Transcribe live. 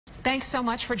Thanks so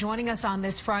much for joining us on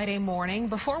this Friday morning.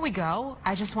 Before we go,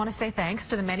 I just want to say thanks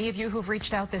to the many of you who've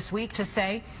reached out this week to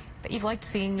say that you've liked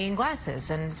seeing me in glasses,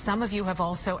 and some of you have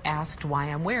also asked why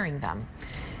I'm wearing them.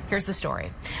 Here's the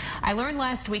story. I learned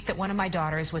last week that one of my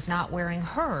daughters was not wearing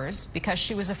hers because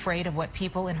she was afraid of what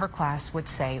people in her class would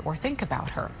say or think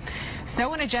about her.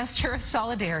 So in a gesture of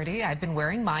solidarity, I've been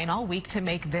wearing mine all week to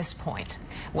make this point.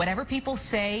 Whatever people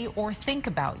say or think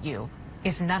about you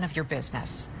is none of your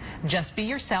business. Just be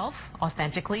yourself,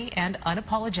 authentically and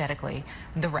unapologetically.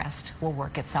 The rest will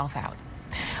work itself out.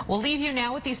 We'll leave you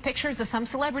now with these pictures of some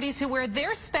celebrities who wear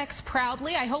their specs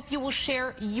proudly. I hope you will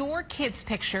share your kids'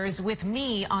 pictures with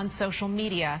me on social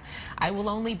media. I will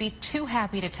only be too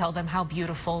happy to tell them how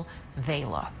beautiful they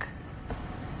look.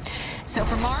 So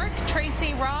for Mark,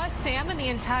 Tracy, Ross, Sam, and the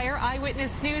entire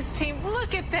Eyewitness News team,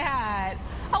 look at that.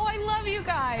 Oh, I love you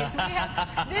guys.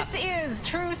 This is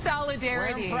true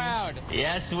solidarity. We're proud.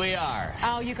 Yes, we are.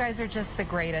 Oh, you guys are just the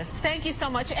greatest. Thank you so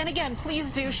much. And again,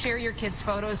 please do share your kids'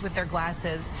 photos with their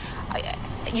glasses.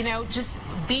 You know, just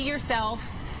be yourself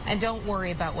and don't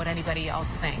worry about what anybody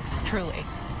else thinks, truly.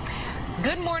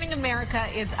 Good Morning America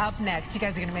is up next. You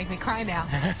guys are going to make me cry now.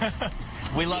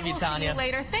 We love you, Tanya. See you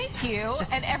later. Thank you.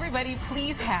 And everybody,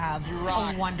 please have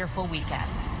a wonderful weekend.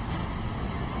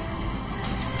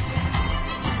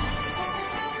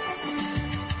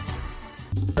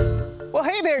 Well,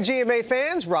 hey there, GMA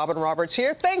fans. Robin Roberts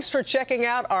here. Thanks for checking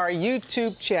out our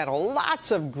YouTube channel.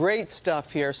 Lots of great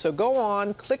stuff here. So go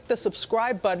on, click the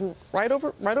subscribe button right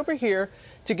over here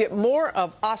to get more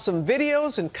of awesome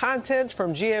videos and content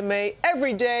from GMA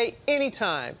every day,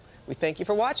 anytime. We thank you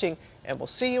for watching, and we'll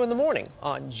see you in the morning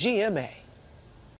on GMA.